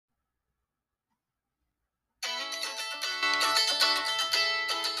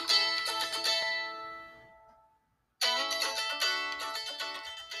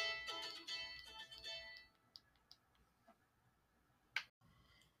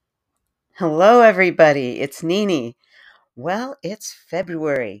Hello, everybody. It's Nini. Well, it's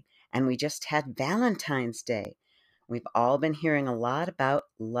February, and we just had Valentine's Day. We've all been hearing a lot about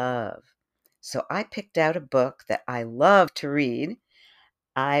love. So I picked out a book that I love to read.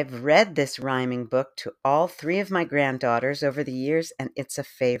 I've read this rhyming book to all three of my granddaughters over the years, and it's a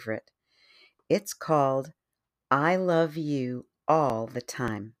favorite. It's called I Love You All the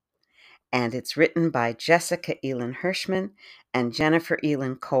Time, and it's written by Jessica Elin Hirschman and Jennifer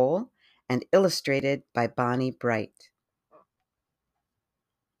Elin Cole and illustrated by Bonnie Bright.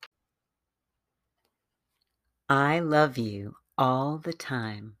 I love you all the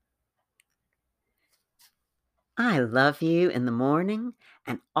time. I love you in the morning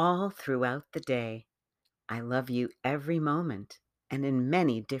and all throughout the day. I love you every moment and in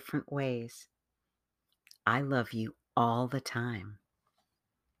many different ways. I love you all the time.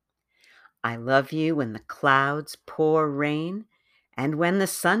 I love you when the clouds pour rain and when the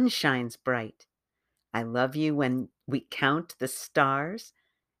sun shines bright. I love you when we count the stars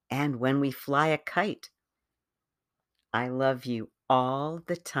and when we fly a kite. I love you all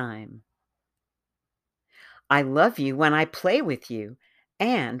the time. I love you when I play with you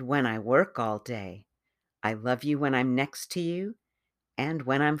and when I work all day. I love you when I'm next to you and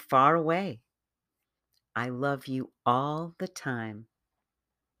when I'm far away. I love you all the time.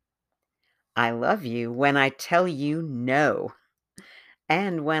 I love you when I tell you no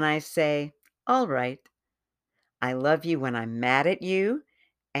and when I say, all right. I love you when I'm mad at you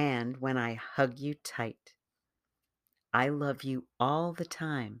and when I hug you tight. I love you all the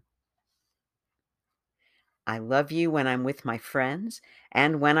time. I love you when I'm with my friends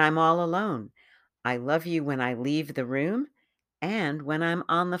and when I'm all alone. I love you when I leave the room and when I'm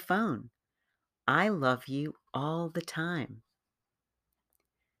on the phone. I love you all the time.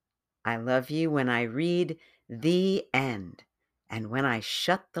 I love you when I read the end and when I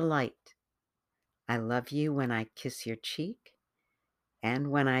shut the light. I love you when I kiss your cheek and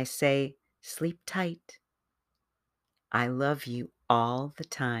when I say, sleep tight. I love you all the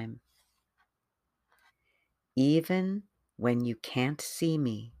time. Even when you can't see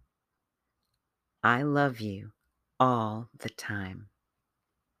me, I love you all the time.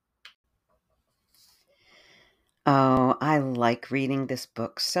 Oh, I like reading this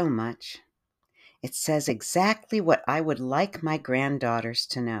book so much. It says exactly what I would like my granddaughters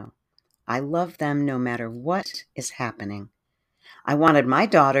to know. I love them no matter what is happening. I wanted my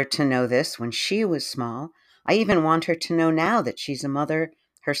daughter to know this when she was small. I even want her to know now that she's a mother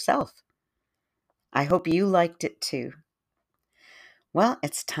herself. I hope you liked it too. Well,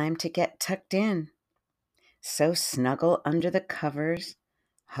 it's time to get tucked in. So snuggle under the covers,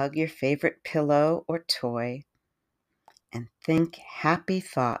 hug your favorite pillow or toy, and think happy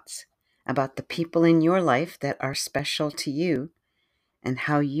thoughts about the people in your life that are special to you and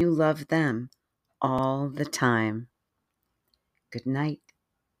how you love them all the time. Good night.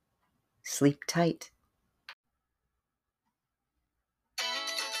 Sleep tight.